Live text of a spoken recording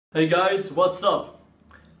Hey guys, what's up?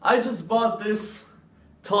 I just bought this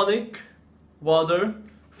tonic water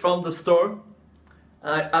from the store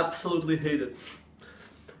and I absolutely hate it.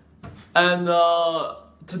 And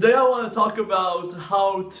today I want to talk about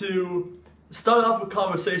how to start off a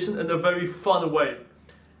conversation in a very fun way.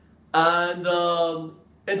 And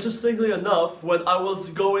interestingly enough, when I was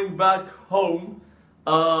going back home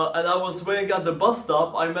and I was waiting at the bus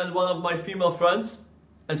stop, I met one of my female friends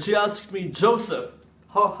and she asked me, Joseph,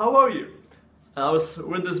 how are you? And I was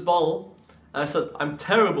with this bottle and I said, I'm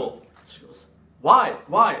terrible. She goes, why?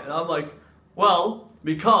 And I'm like, well,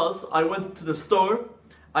 because I went to the store,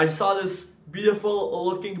 I saw this beautiful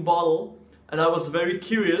looking bottle and I was very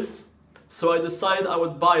curious, so I decided I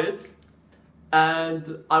would buy it.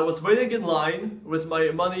 And I was waiting in line with my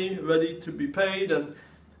money ready to be paid, and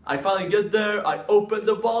I finally get there, I opened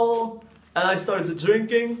the bottle and I started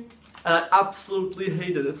drinking and I absolutely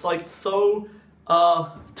hate it. It's like so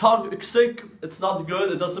toxic, it's not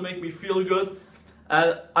good, it doesn't make me feel good,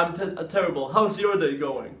 and I'm terrible. How's your day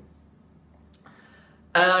going?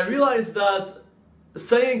 And I realized that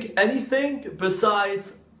saying anything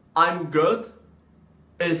besides I'm good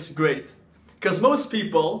is great. Because most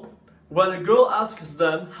people, when a girl asks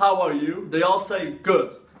them, how are you? They all say,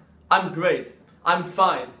 good, I'm great, I'm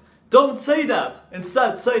fine. Don't say that.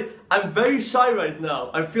 Instead, say, I'm very shy right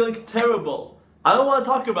now, I'm feeling terrible, I don't want to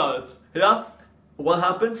talk about it. Yeah? What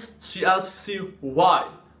happens? She asks you why.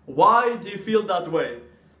 Why do you feel that way?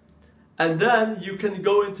 And then you can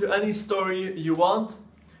go into any story you want.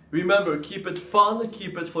 Remember, keep it fun,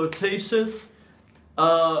 keep it flirtatious.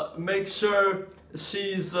 Make sure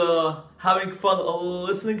she's having fun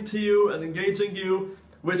listening to you and engaging you,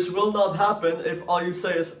 which will not happen if all you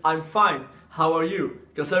say is, I'm fine, how are you?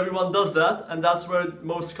 Because everyone does that, and that's where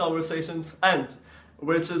most conversations end,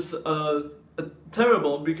 which is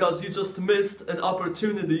terrible, because you just missed an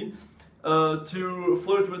opportunity to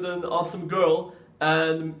flirt with an awesome girl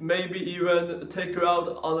and maybe even take her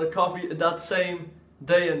out on a coffee that same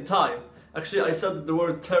day and time. Actually, I said the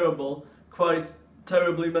word terrible quite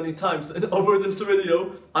terribly many times over this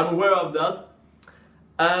video. I'm aware of that.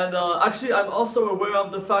 And actually, I'm also aware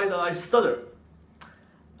of the fact that I stutter.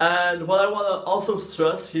 And what I want to also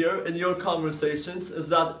stress here in your conversations is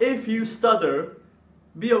that if you stutter,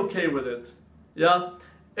 be okay with it. Yeah,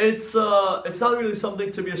 it's not really something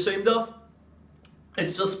to be ashamed of.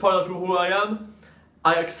 It's just part of who I am.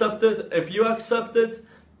 I accept it. If you accept it,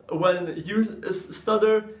 when you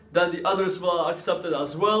stutter, then the others will accept it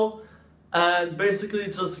as well. And basically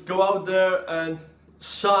just go out there and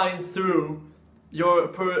shine through your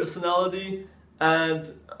personality,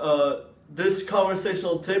 and this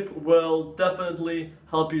conversational tip will definitely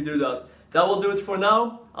help you do that. That will do it for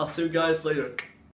now. I'll see you guys later.